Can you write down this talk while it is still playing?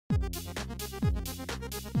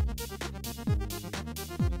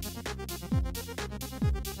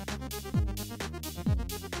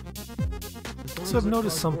Also, I've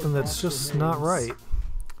noticed something that's just not right.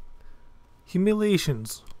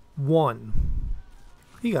 Humiliations 1.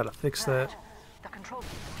 You gotta fix that. The control.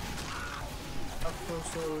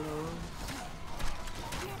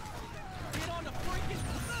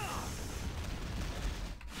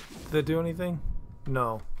 Did that do anything?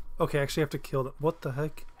 No. Okay, I actually have to kill them. What the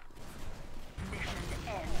heck? Mission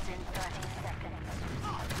ends in 30 seconds.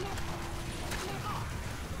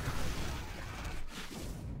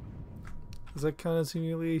 Does that count as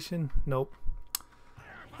humiliation? Nope.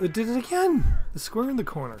 It did it again! The square in the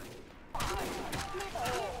corner.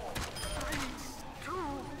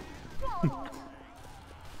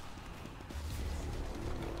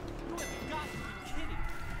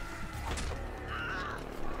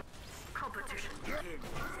 Competition begins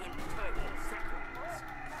in 30 seconds.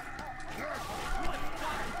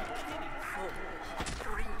 4,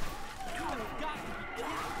 3, 2, 1.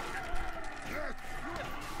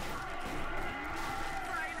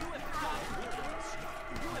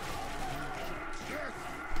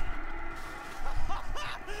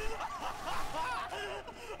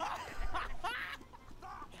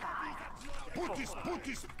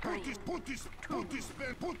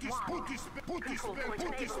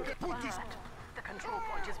 The control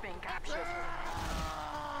point is being captured.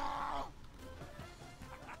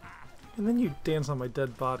 And then you dance on my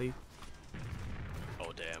dead body.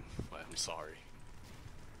 Oh damn, I'm sorry.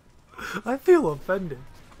 I feel offended.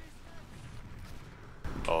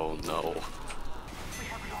 Oh no.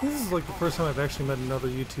 This is like the first time I've actually met another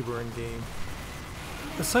YouTuber in game.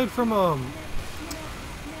 Aside from oh,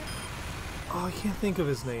 I can't think of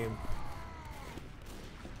his name.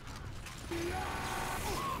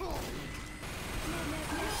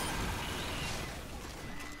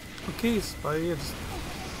 Okay, Spy, it's...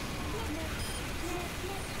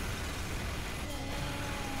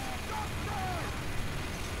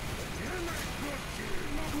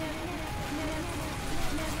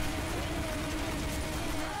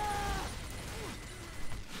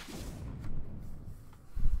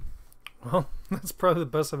 Well, that's probably the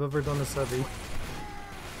best I've ever done this heavy.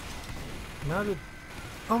 Now to...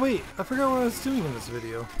 Oh wait, I forgot what I was doing in this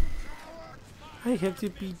video. I have to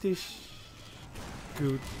beat this...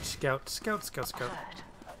 Good scout.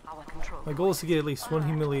 My goal is to get at least one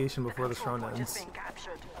humiliation before this round ends.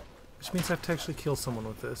 Which means I have to actually kill someone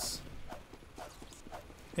with this.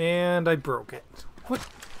 And I broke it. What?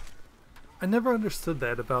 I never understood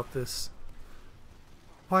that about this.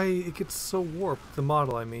 Why it gets so warped, the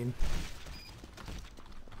model I mean.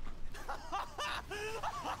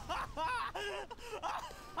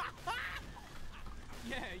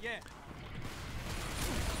 Yeah.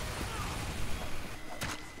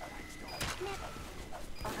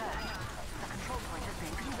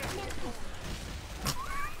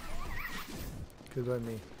 Good by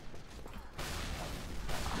me.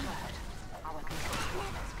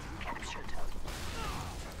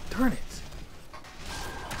 Darn it!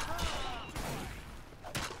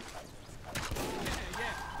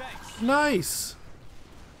 Nice!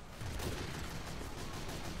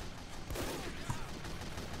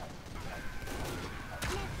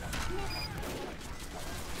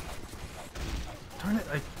 Darn it,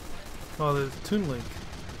 Oh, the Toon Link.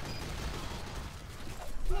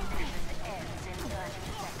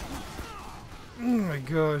 Oh my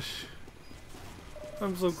gosh.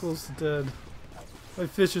 I'm so close to dead. My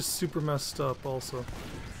fish is super messed up also.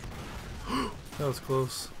 That was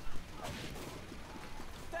close.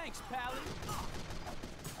 Thanks, Pally.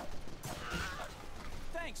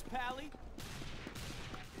 Thanks, Pally.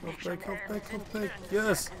 Health back.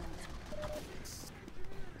 Yes!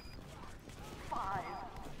 5,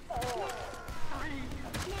 4, 3,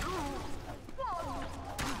 2, 1.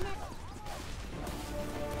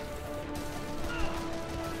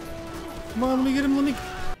 Come on, let me get him, You have got to be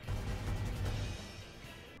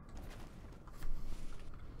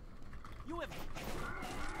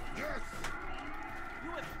kidding.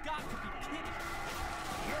 You have got to be kidding.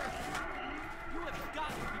 You have got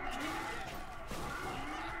to be kidding.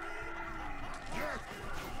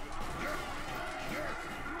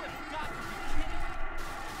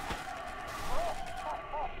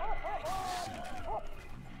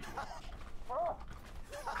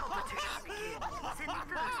 Competition begins in 30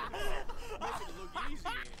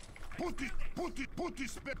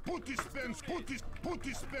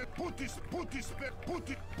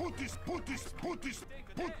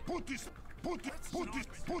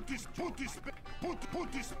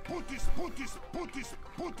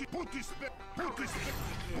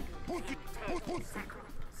 Make it look easy.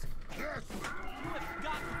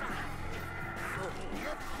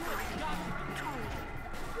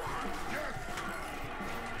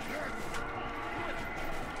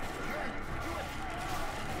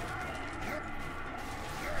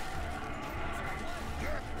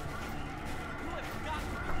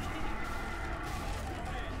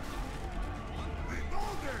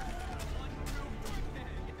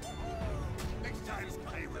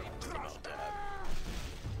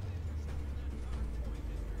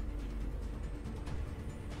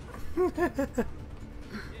 Look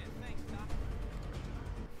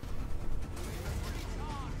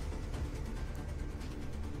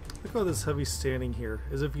how this heavy's standing here,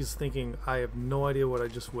 as if he's thinking, I have no idea what I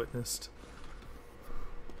just witnessed.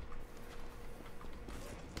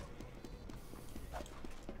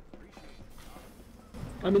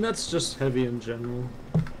 I mean, that's just heavy in general.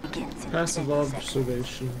 Passive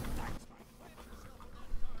observation.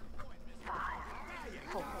 5,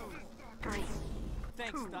 4, 3.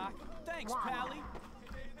 Thanks, Doc. Thanks, Pally.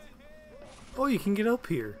 Oh, you can get up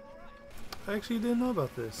here. I actually didn't know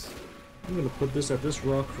about this. I'm gonna put this at this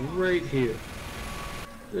rock right here.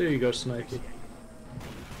 There you go, Snipey.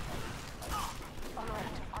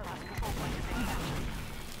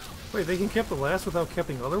 Wait, they can cap the last without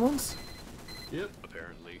capping other ones? Yep.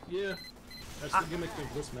 Apparently. Yeah. That's the gimmick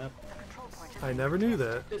of this map. I never knew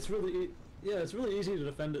that. It's really, yeah, it's really easy to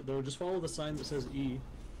defend it though. Just follow the sign that says E.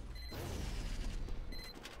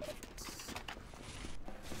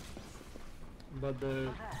 But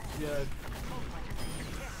yeah,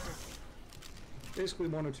 basically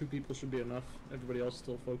 1 or 2 people should be enough. Everybody else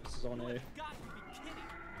still focuses on A. Got to be kidding.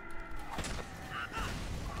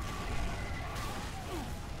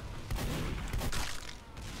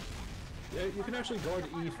 Yeah, you can actually guard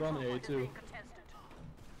E from A too.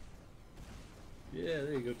 Yeah,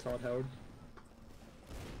 there you go, Todd Howard.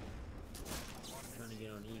 Trying to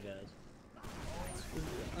get on E, guys.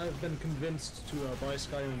 I've been convinced to buy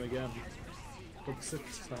Skyrim again. For the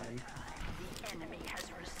 6th time. Enemy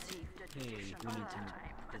has received Hey, we need to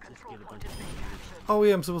let's just get a bunch of Oh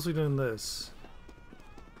yeah, I'm supposed to be doing this.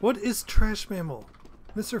 What is trash mammal?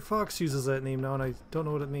 Mr. Fox uses that name now and I don't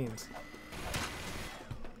know what it means.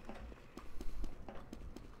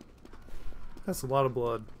 That's a lot of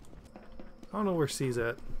blood. I don't know where C's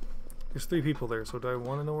at. There's 3 people there, so do I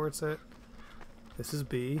want to know where it's at? This is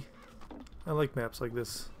B. I like maps like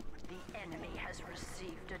this, The enemy has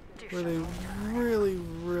received where they additional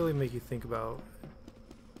really make you think about.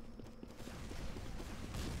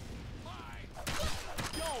 Yo,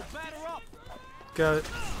 batter up. Got it.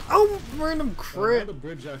 Oh, random Now crit! the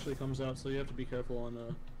bridge actually comes out, so you have to be careful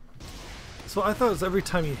on So I thought it was every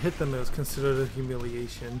time you hit them it was considered a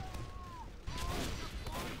humiliation.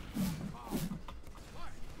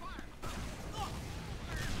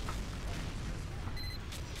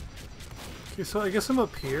 Okay, so I guess I'm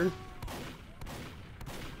up here.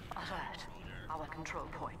 alert. Our control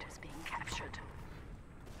point is being captured.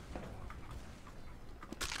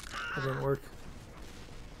 That didn't work.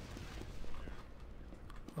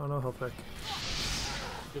 Oh no, health back.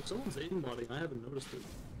 If someone's aimbotting, I haven't noticed it.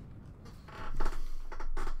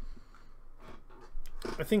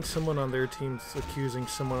 I think someone on their team's accusing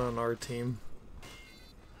someone on our team.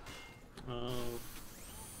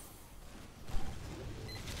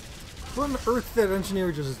 What on earth did that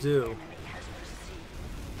engineer just do?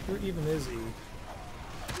 Where even is he?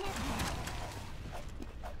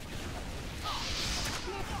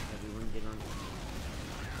 everyone get on.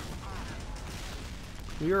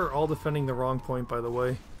 We are all defending the wrong point, by the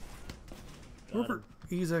way. Got Wherever him.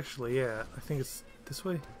 he's actually at. I think it's this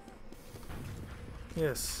way.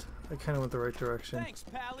 Yes, I kind of went the right direction. Thanks,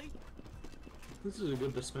 Pally. This is a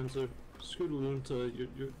good dispenser. Scootaloo into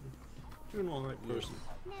you're an alright person.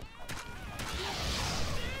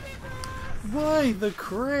 Why the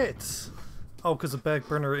crits? Oh, because the back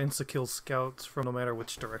burner insta-kills scouts from no matter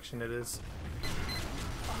which direction it is.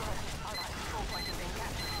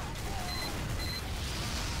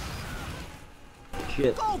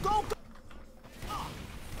 Shit. Go, go, go.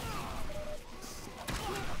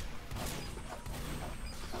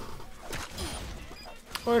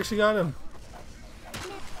 Oh, I actually got him.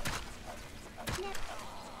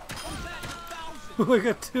 Oh, I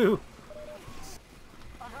got 2.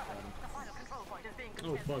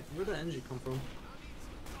 Oh fuck, where'd the energy come from?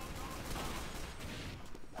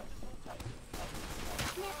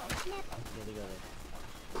 Yeah, they gotta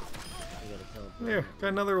teleport. There, got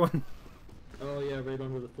another one. Oh yeah, right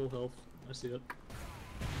under the full health. I see it.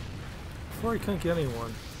 Before I couldn't get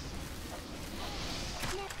anyone.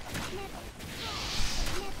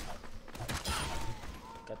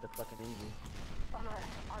 Got the fucking engine. Alert.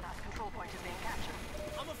 Our last control point is being captured.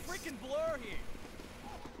 I'm a freaking blur here.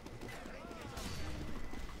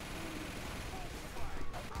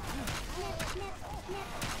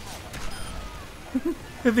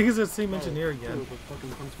 I think it's that same engineer again. Oh, the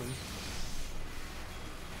fucking huntsman.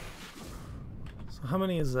 So how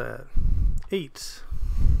many is that? 8.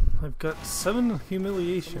 I've got 7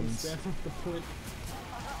 humiliations. Stand at the point.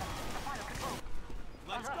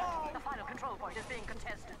 Let's go. The final control point is being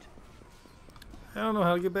contested. I don't know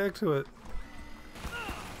how to get back to it.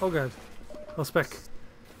 Oh god. Oh, spec.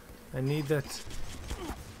 I need that.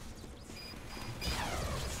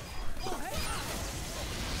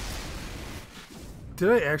 Did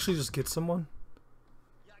I actually just get someone?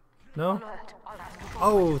 No? Alert. I'll ask control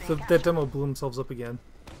Oh, that demo blew themselves up again.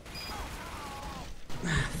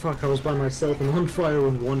 Fuck, I was by myself and on fire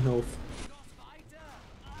with 1 health.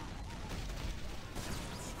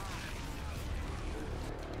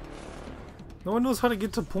 No one knows how to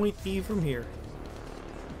get to point E from here.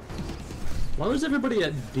 Why was everybody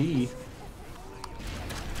at D?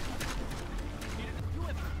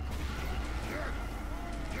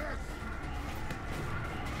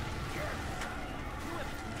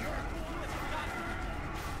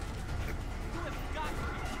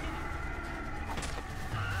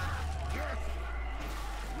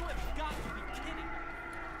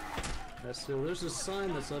 Yeah, so there's a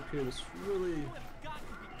sign that's up here that's really...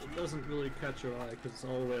 It doesn't really catch your eye because it's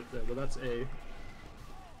all the way up there, but that's A. And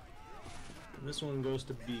this one goes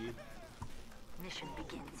to B. Mission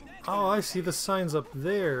begins in Oh, I see the signs up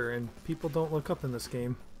there, and people don't look up in this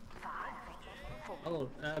game. 5, 4, Oh,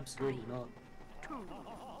 absolutely not. 2,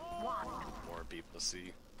 1. More people to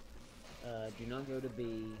see. Do not go to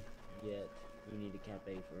B yet. We need to cap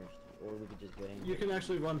A first, or we could just go ahead and You can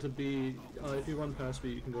actually run to B. If you run past B,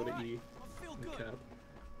 you can go to E and cap,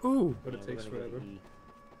 Ooh, but it we're takes gonna go to forever. E.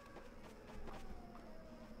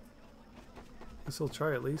 guess I'll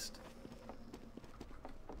try at least.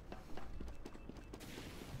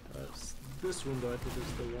 This window, I think,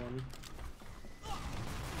 is the one.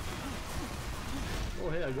 Oh,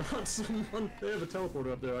 hey, I got someone. They have a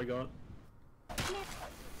teleporter up there. I got.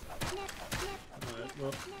 Alright,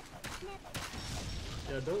 well.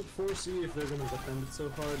 Yeah, don't foresee if they're gonna defend it so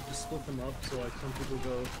hard. Just split them up so like some people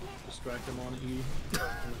go distract them on E,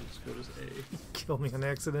 and then just go to A. Kill me on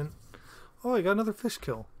accident. Oh, I got another fish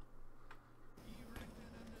kill.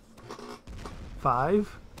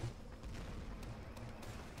 5?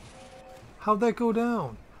 How'd that go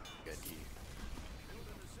down? Good E.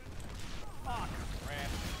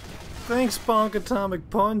 Thanks, Bonk Atomic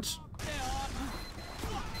Punch.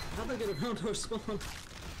 How'd they get around our spawn?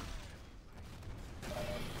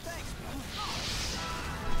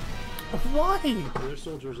 Why? Their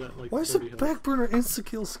soldiers at like Why is the 30 health. backburner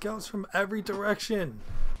insta-kill scouts from every direction?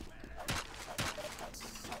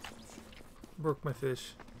 Broke my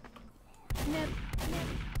fish.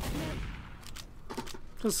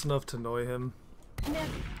 Just enough to annoy him. In the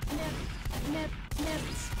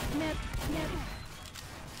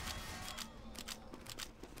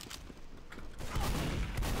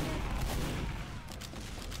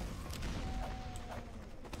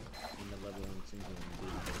level 1 single and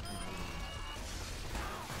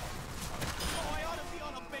Oh, I ought to be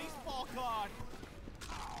on a baseball card.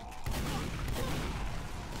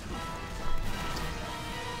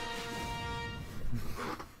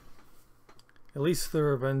 At least the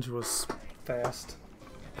revenge was fast.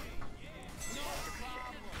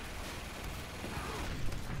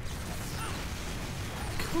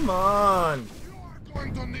 Come on!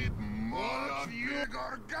 Going to need more of your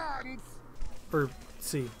guns. Or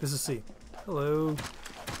C. This is C. Hello.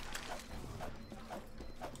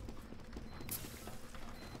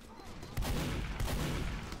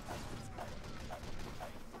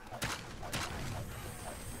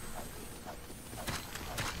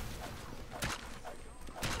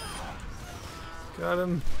 Got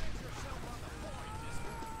him.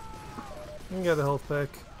 You got a health pack.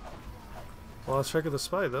 Lost track of the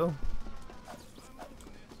spy though.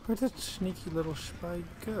 Where'd that sneaky little spy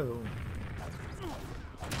go?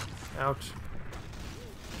 Ouch.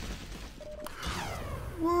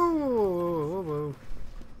 Whoa, whoa, whoa, whoa.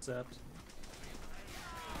 Zapped.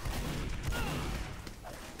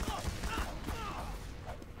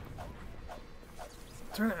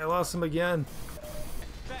 Darn it, I lost him again.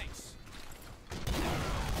 Thanks.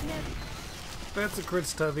 That's a crit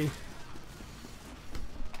stubby.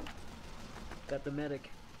 got the medic.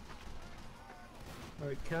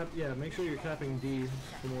 Alright, cap. Yeah, make sure you're capping D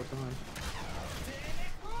for more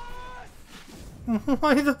time.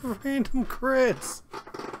 Why the random crits?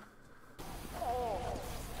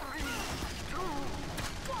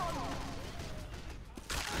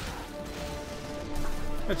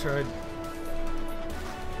 I tried.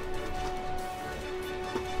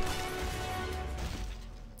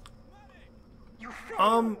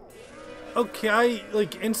 Okay, I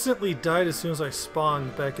like instantly died as soon as I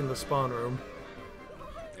spawned back in the spawn room.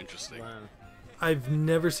 Interesting. Wow. I've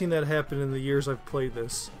never seen that happen in the years I've played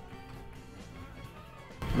this.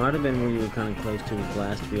 Might have been where you were kind of close to the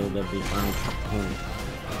blast field of the final point.